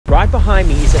behind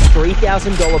me is a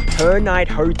 $3,000 per night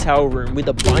hotel room with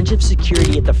a bunch of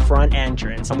security at the front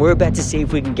entrance. And we're about to see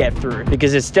if we can get through,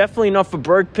 because it's definitely not for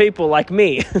broke people like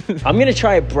me. I'm gonna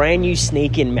try a brand new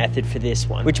sneak-in method for this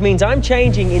one, which means I'm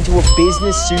changing into a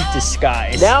business suit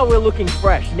disguise. Now we're looking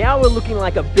fresh. Now we're looking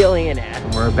like a billionaire.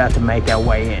 And we're about to make our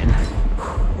way in.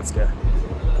 Let's go.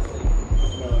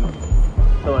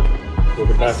 Come on.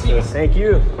 Welcome back, sir. Thank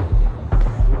you.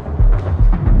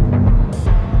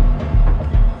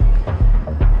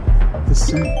 The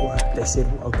suit worked. They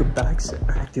said, welcome back, sir.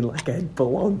 Acting like I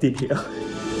belonged in here.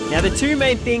 Now, the two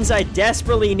main things I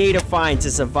desperately need to find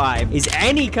to survive is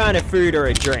any kind of food or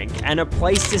a drink, and a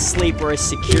place to sleep where a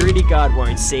security guard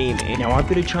won't see me. Now, I've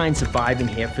got to try and survive in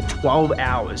here for 12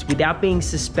 hours without being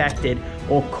suspected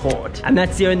or caught. And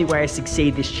that's the only way I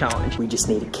succeed this challenge. We just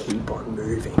need to keep on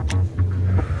moving.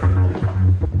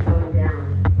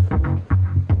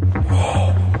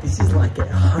 This is like a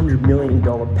 $100 million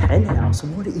penthouse.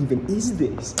 What even is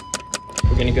this?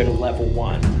 We're gonna go to level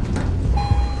 1.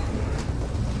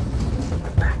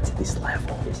 Back to this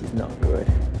level. This is not good.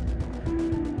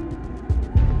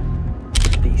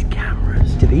 These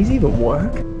cameras. Do these even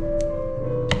work?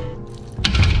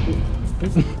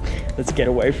 Let's get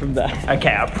away from that.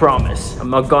 Okay, I promise. I'm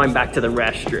not going back to the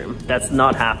restroom. That's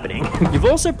not happening. You've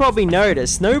also probably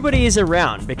noticed nobody is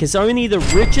around because only the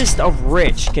richest of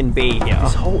rich can be here.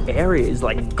 This whole area is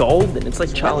like golden. It's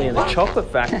like Charlie and the Chocolate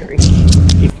Factory.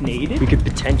 If needed, we could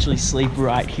potentially sleep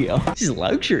right here. This is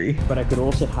luxury. But I could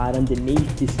also hide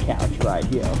underneath this couch right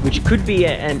here, which could be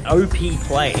an OP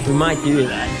play. We might do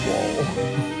that.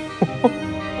 Whoa.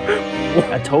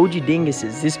 I told you,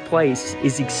 dinguses, this place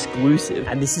is exclusive,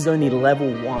 and this is only level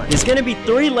 1. There's going to be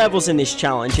 3 levels in this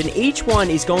challenge, and each one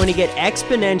is going to get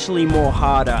exponentially more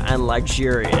harder and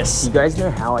luxurious. You guys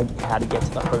know how to get to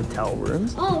the hotel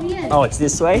rooms? Oh, yeah. Oh, it's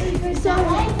this way? So,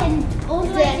 and all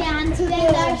the way down to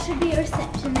there should be a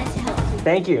reception there to help you.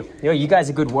 Thank you. Yo, you guys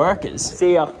are good workers.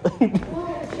 See ya.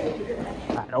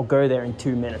 I'll go there in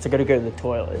 2 minutes. I gotta go to the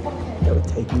toilet. They were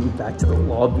taking me back to the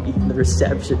lobby, the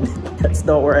reception. That's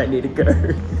not where I need to go.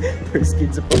 Those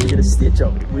kids are probably gonna stitch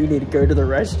on me. We need to go to the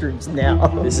restrooms now.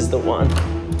 This is the one.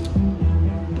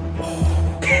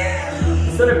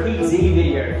 It's not a PZ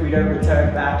video if we don't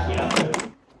return back here.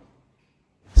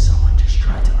 Someone just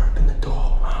tried to open the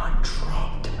door. My heart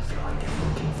dropped. I feel like they're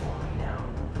looking for me now.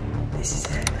 This is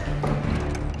it, man.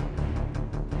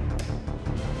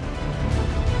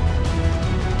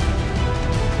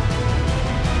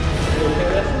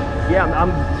 Yeah,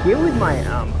 I'm here with my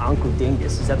Uncle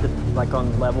Dingus. Is that like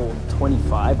on level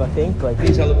 25, I think? Like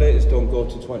these elevators don't go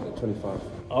to 25.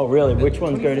 Oh, really? Which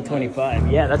ones go to 25?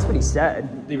 Yeah, that's what he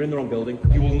said. They're in the wrong building.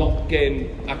 You will not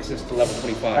gain access to level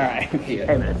 25. All right. Here.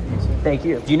 Hey, man. Thank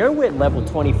you. Do you know where level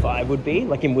 25 would be?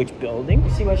 Like in which building?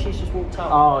 See where she's just walked up?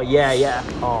 Oh, yeah, yeah.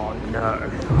 Oh, no.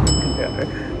 No.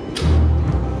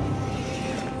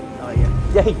 Oh,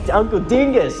 yeah. Hey, Uncle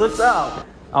Dingus, what's up?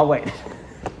 Oh, wait.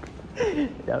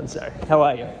 No, I'm sorry. How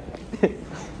are you?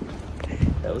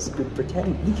 That was a good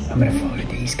pretend. I'm gonna follow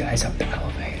these guys up the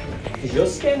elevator. Does your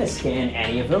scanner scan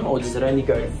any of them, or does it only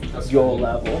go to your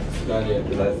level? Not yet,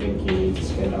 because I think you need to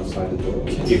scan outside the door.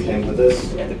 You came with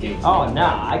us at the gate. Oh,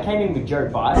 nah. I came in with Joe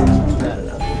Biden.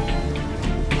 No.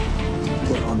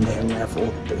 We're on their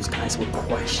level. Those guys were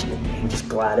questioning me. I'm just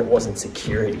glad it wasn't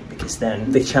security, because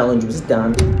then the challenge was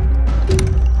done.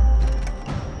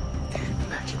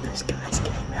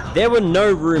 There were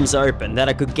no rooms open that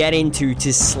I could get into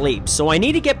to sleep, so I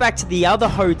need to get back to the other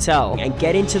hotel and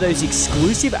get into those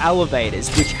exclusive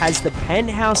elevators, which has the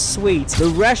penthouse suites, the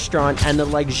restaurant, and the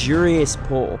luxurious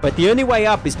pool. But the only way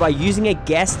up is by using a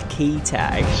guest key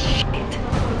tag.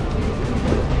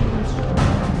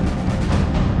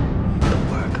 The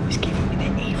worker was giving me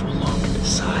the evil look at the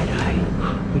side eye.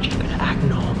 We're just gonna act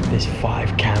normal. There's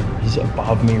 5 cameras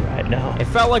above me right now. It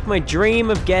felt like my dream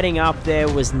of getting up there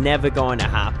was never going to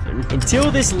happen until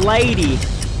this lady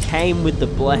came with the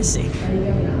blessing.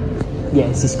 Yeah,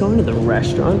 is this going to the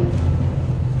restaurant?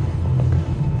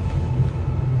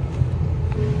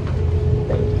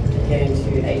 Came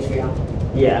to Atrium.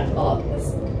 Yeah. Oh, it's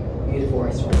a beautiful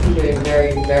restaurant. You're doing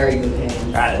very, very good hands.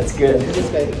 Alright, that's good.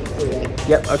 Just go through it.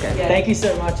 Yep, okay. Yeah. Thank you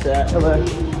so much for that. Hello.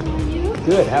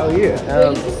 Good, how are you?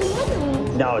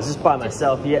 No, I was just by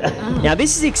myself, yeah. Now,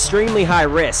 this is extremely high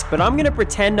risk, but I'm gonna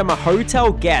pretend I'm a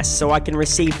hotel guest so I can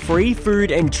receive free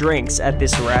food and drinks at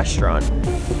this restaurant.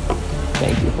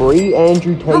 Thank you. Free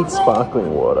Andrew Tate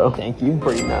sparkling water. Thank you.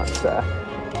 Free mousetrap.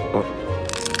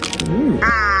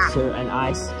 So, an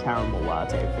iced caramel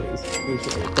latte, please.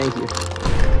 Appreciate it. Thank you.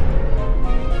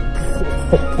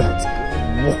 That's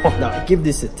good. Whoa, no, give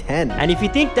this a 10. And if you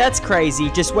think that's crazy,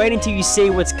 just wait until you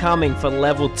see what's coming for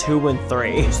level 2 and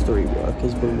 3. These 3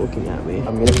 workers were looking at me.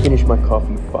 I'm gonna finish my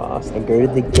coffee fast and go to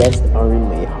the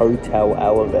guest-only hotel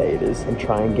elevators and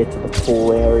try and get to the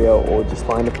pool area or just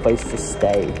find a place to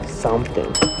stay.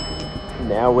 Something.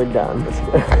 Now we're done. Let's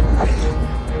go.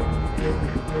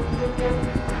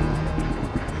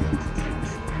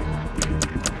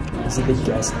 These are the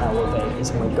guest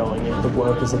elevators we're going in. The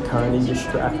workers are kind of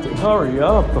distracted. Hurry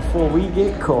up before we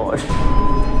get caught.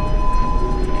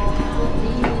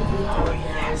 Oh,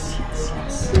 yes, yes,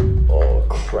 yes. Oh,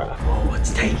 crap. Oh,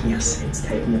 it's taking us. It's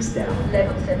taking us down.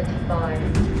 Level 75.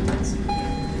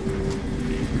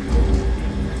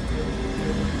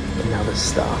 Another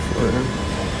staff room.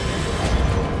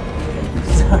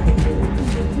 Sorry.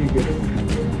 You're good.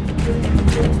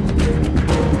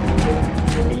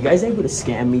 Are you guys able to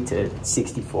scan me to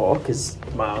 64? Because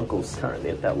my uncle's currently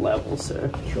at that level, so.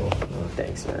 Sure. Oh,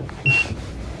 thanks, man.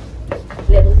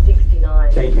 Level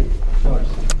 69. Thank you. Come on.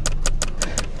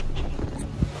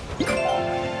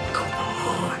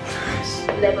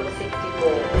 Level 64.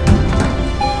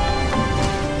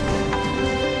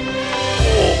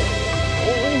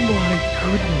 Oh my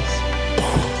goodness.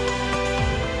 Oh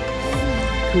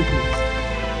my goodness.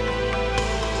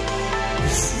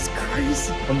 This is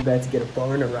crazy. I'm about to get a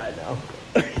boner right now.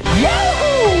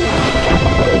 Yahoo!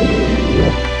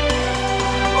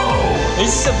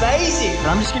 This is amazing. But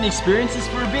I'm just gonna experience this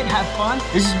for a bit, have fun.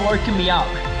 This is woken me up.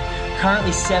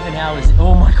 Currently 7 hours.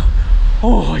 Oh my god.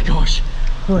 Oh my gosh.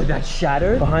 Look, that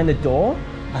shadow behind the door.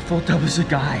 I thought that was a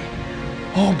guy.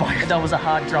 Oh my god, that was a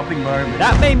heart-dropping moment.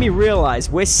 That made me realize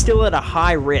we're still at a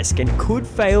high risk and could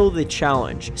fail the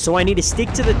challenge. So I need to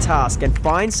stick to the task and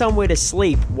find somewhere to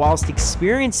sleep whilst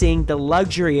experiencing the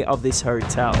luxury of this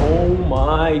hotel. Oh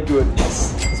my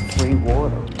goodness. It's free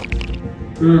water.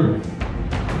 Oh,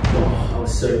 I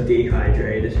was so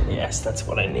dehydrated. Yes, that's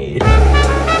what I need.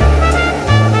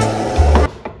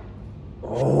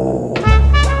 Oh.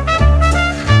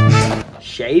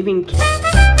 Shaving.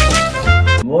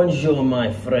 Bonjour,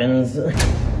 my friends.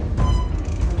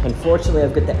 Unfortunately,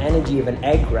 I've got the energy of an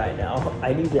egg right now.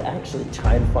 I need to actually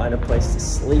try and find a place to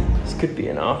sleep. This could be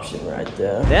an option right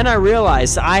there. Then I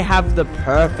realized I have the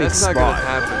perfect spot. That's not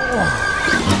gonna happen.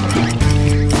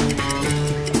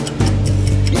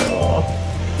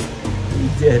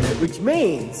 Did it, which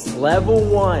means level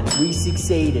 1 we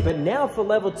succeeded, but now for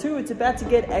level 2 it's about to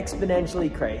get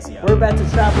exponentially crazier. We're about to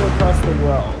travel across the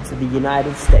world to the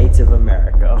United States of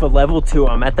America. For level 2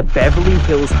 I'm at the Beverly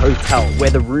Hills Hotel where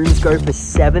the rooms go for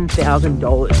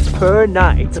 $7,000 per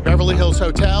night. The Beverly Hills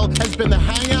Hotel has been the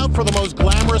hangout for the most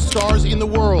glamorous stars in the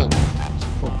world.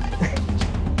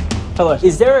 Hello,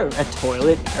 is there a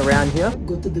toilet around here?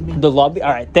 Go to the lobby.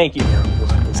 All right, thank you.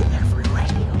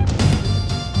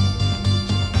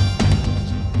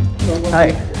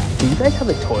 Hi, do you guys have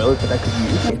a toilet that I could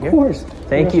use? Of course.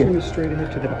 Thank you. Straight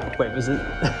ahead to the back. Wait, was it?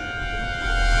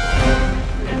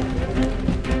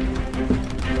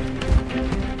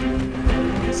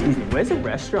 Excuse me, where's the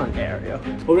restaurant area?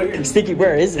 Over here. Sticky,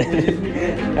 where is it?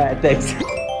 Alright, thanks.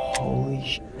 Holy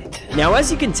shit. Now,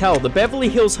 as you can tell, the Beverly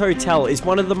Hills Hotel is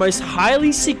one of the most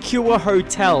highly secure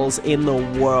hotels in the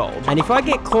world. And if I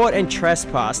get caught and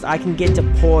trespassed, I can get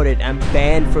deported and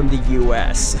banned from the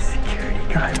US. The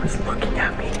security guy was looking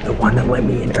at me. The one that let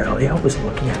me in earlier was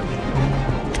looking at me.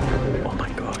 Oh my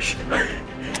gosh.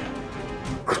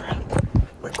 Crap.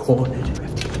 We're cornered. We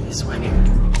have to go this way.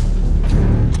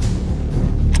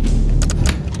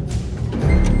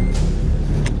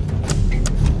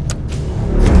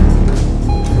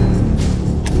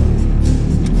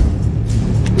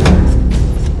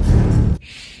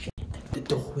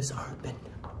 Was open.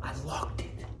 I locked it.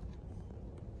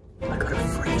 I got a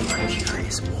free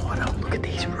luxurious water. Look at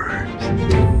these rooms.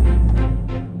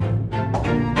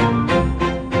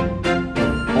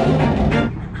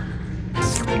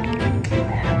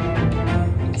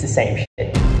 It's the same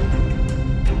shit.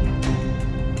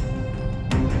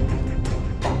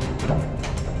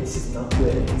 This is not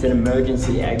good. It's an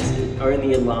emergency exit.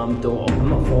 Only alarm door. I'm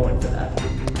not falling for that.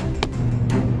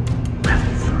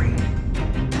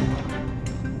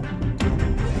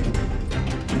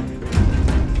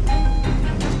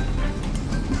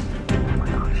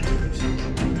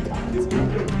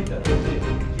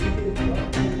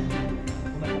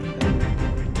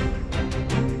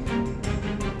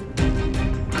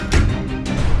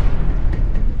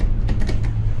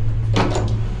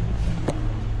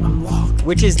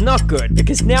 Which is not good,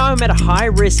 because now I'm at a high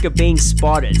risk of being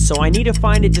spotted, so I need to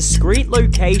find a discreet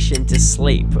location to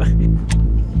sleep.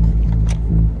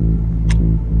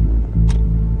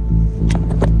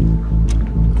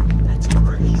 That's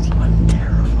crazy. I'm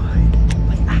terrified.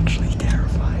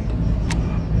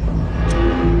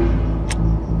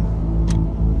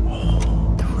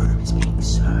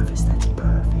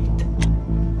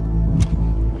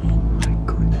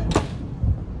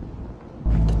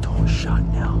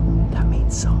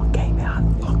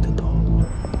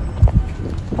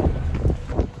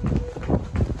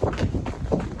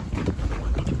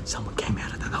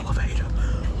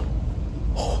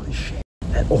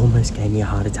 almost gave me a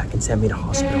heart attack and sent me to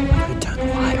hospital. I'm gonna turn the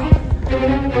light off.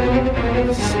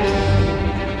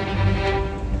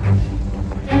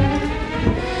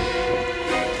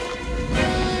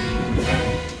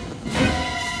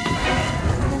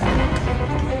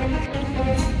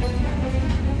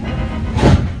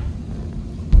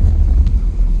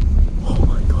 Oh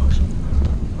my gosh.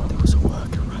 There was a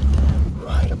worker right there,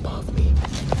 right above me.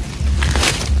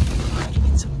 Hiding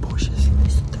in some bushes.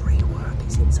 There's 3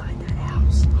 workers inside that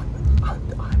house.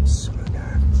 I'm so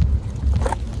nervous.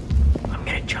 I'm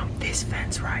gonna jump this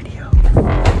fence right here.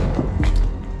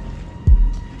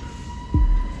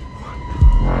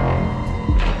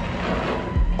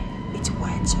 It's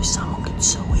wet, so someone could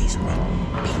so easily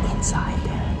be inside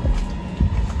there.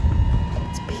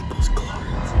 It's people's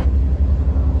clothes.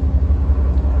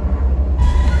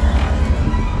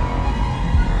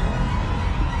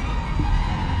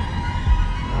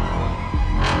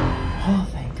 Oh,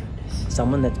 thank goodness.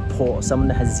 Someone that's poor, someone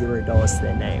that has $0 to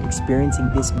their name,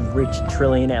 experiencing this rich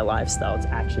trillionaire lifestyle, it's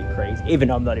actually crazy. Even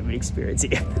I'm not even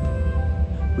experiencing it.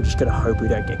 We're just gonna hope we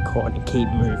don't get caught and keep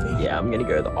moving. Yeah, I'm gonna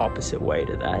go the opposite way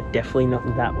to that. Definitely not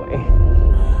that way.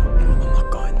 I'm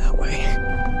not going that way.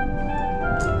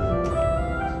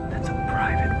 That's a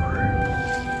private room.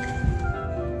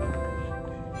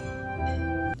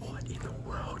 What in the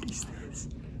world is this?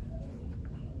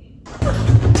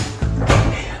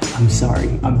 I'm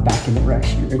sorry, I'm back in the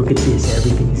restroom. Look at this,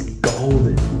 everything's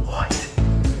golden. What?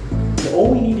 So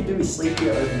all we need to do is sleep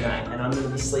here overnight, and I'm gonna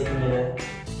be sleeping in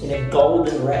a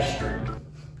golden restroom.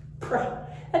 Bro,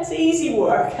 that's easy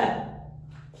work.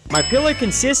 My pillow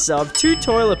consists of 2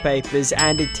 toilet papers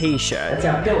and a t-shirt. That's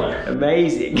our pillow.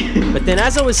 Amazing. But then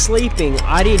as I was sleeping,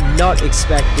 I did not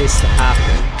expect this to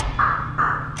happen.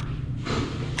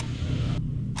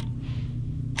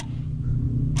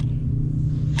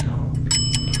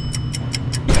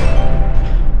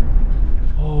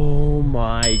 Oh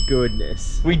my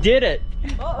goodness. We did it.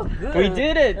 Oh, good. We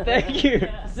did it. Thank you.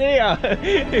 See ya.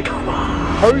 Come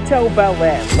on. Hotel Bel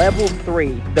Air, level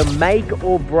 3, the make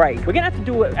or break. We're gonna have to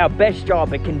do our best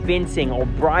job at convincing or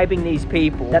bribing these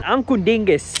people that Uncle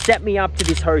Dingus set me up to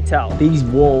this hotel. These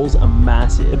walls are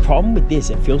massive. The problem with this,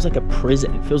 it feels like a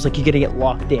prison. It feels like you're gonna get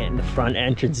locked in. The front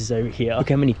entrance is over here. Look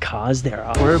how many cars there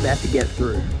are. We're about to get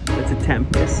through. Let's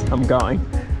attempt this. I'm going.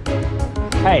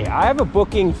 Hey, I have a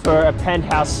booking for a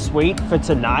penthouse suite for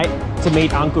tonight to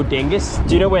meet Uncle Dingus.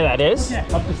 Do you know where that is? Yeah,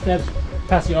 up the steps,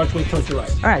 past the archway, towards your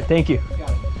right. All right, thank you.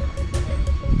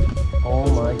 Oh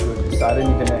my goodness, I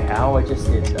don't even know how I just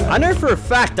did that. I know for a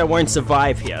fact I won't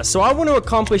survive here, so I want to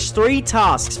accomplish 3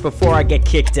 tasks before I get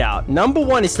kicked out. Number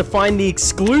 1 is to find the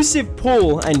exclusive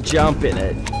pool and jump in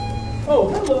it. Oh,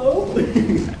 hello.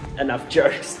 Enough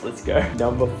jokes, let's go.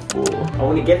 Number 4. I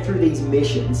want to get through these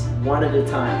missions one at a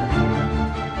time.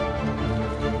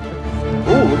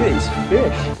 Oh, look at these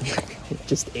fish.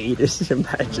 Just eat it,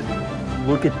 imagine.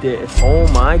 Look at this. Oh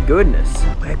my goodness.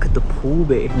 Where could the pool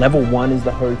be? Level 1 is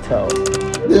the hotel.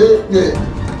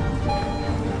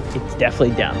 It's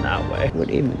definitely down that way. What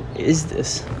even is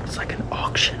this? It's like an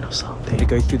auction or something. To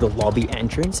go through the lobby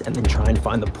entrance and then try and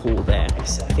find the pool there. I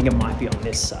think it might be on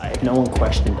this side. No one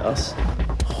questioned us.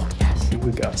 Oh yes, here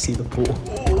we go. I see the pool.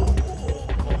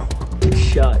 It's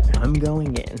shut. I'm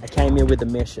going in. I came here with a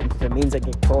mission. If it means I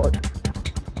get caught,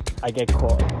 I get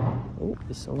caught. Oh,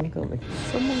 there's someone coming.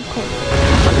 Someone coming.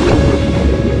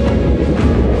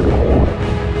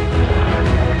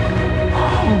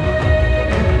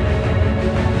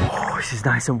 Oh, this is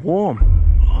nice and warm.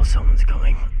 Oh, someone's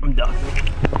coming. I'm done.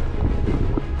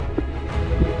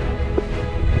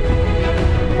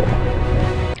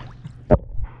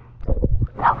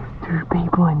 That was 2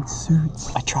 people in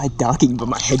suits. I tried ducking, but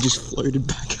my head just floated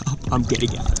back up. I'm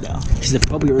getting out now. Because they've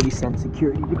probably already sent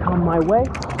security to come my way.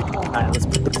 Alright, let's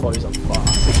put the clothes on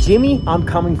fast. So Jimmy, I'm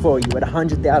coming for you. At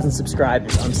 100,000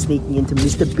 subscribers, I'm sneaking into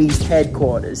Mr. Beast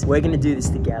headquarters. We're gonna do this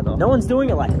together. No one's doing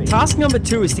it like me. Task number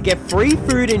 2 is to get free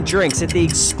food and drinks at the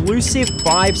exclusive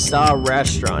 5-star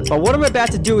restaurant. But what I'm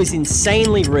about to do is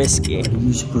insanely risky. I'm gonna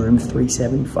use room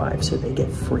 375 so they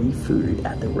get free food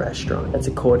at the restaurant. That's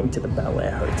according to the Bel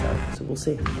Air Hotel. So we'll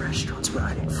see. The restaurant's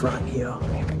right in front here.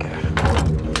 Here we go.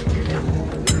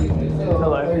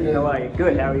 Hello, how are you?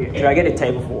 Good, how are you? Should I get a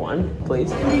table for 1,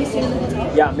 please?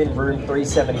 Yeah, I'm in room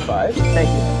 375. Thank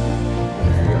you.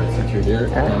 Since you're here,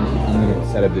 I'm going to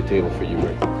set up the table for you.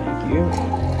 Thank you.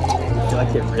 I feel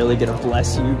like they're really going to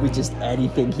bless you with just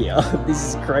anything here. This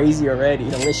is crazy already.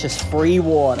 Delicious free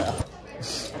water.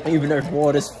 I don't even know if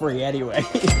water's free anyway.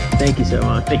 Thank you so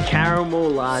much. The caramel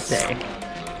latte.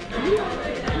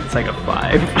 It's like a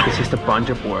 5. It's just a bunch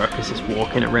of workers just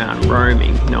walking around,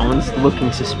 roaming. No one's looking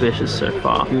suspicious so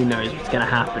far. Who knows what's gonna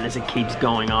happen as it keeps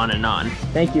going on and on.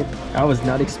 Thank you. I was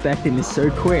not expecting this so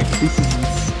quick. This is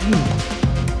insane.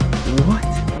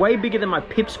 What? Way bigger than my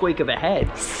pipsqueak of a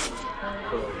head.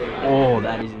 Oh,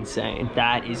 that is insane.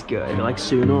 That is good. Like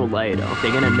sooner or later,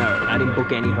 they're gonna know. I didn't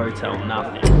book any hotel,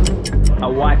 nothing. I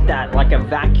wiped that like a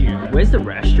vacuum. Where's the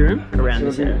restroom? Around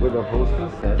this area. With a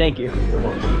hostess. Thank you.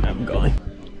 I'm going.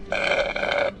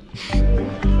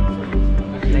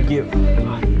 Thank you.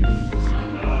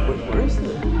 Where is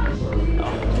the...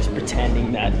 Oh, just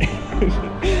pretending that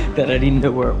that I didn't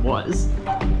know where it was.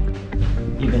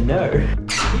 Even though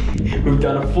we've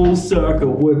done a full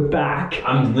circle, we're back.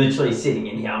 I'm literally sitting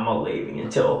in here. I'm not leaving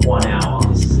until 1 hour.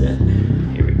 This is it.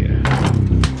 Here we go.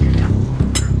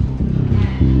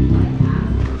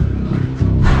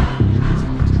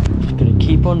 Just gonna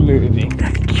keep on moving.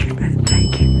 Thank you, man.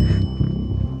 Thank you.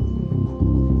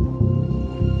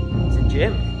 It's a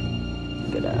gym.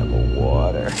 Gotta have a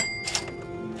water.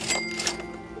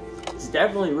 It's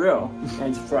definitely real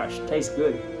and it's fresh. Tastes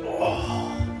good. Oh.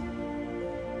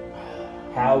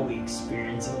 How are we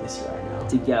experiencing this right now?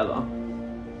 Together.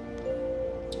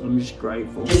 I'm just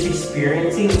grateful. Just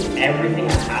experiencing everything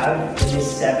I have in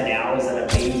this 7 hours that I've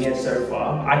been here so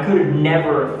far. I could have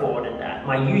never afforded that.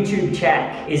 My YouTube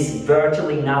check is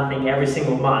virtually nothing every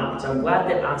single month. So I'm glad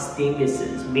that us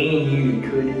dinguses, me and you,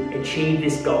 could achieve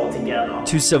this goal together.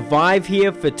 To survive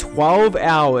here for 12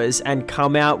 hours and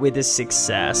come out with a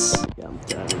success. Yeah, I'm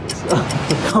done with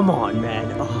this. Come on,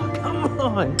 man. Oh, come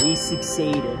on. We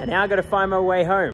succeeded. And now I gotta find my way home.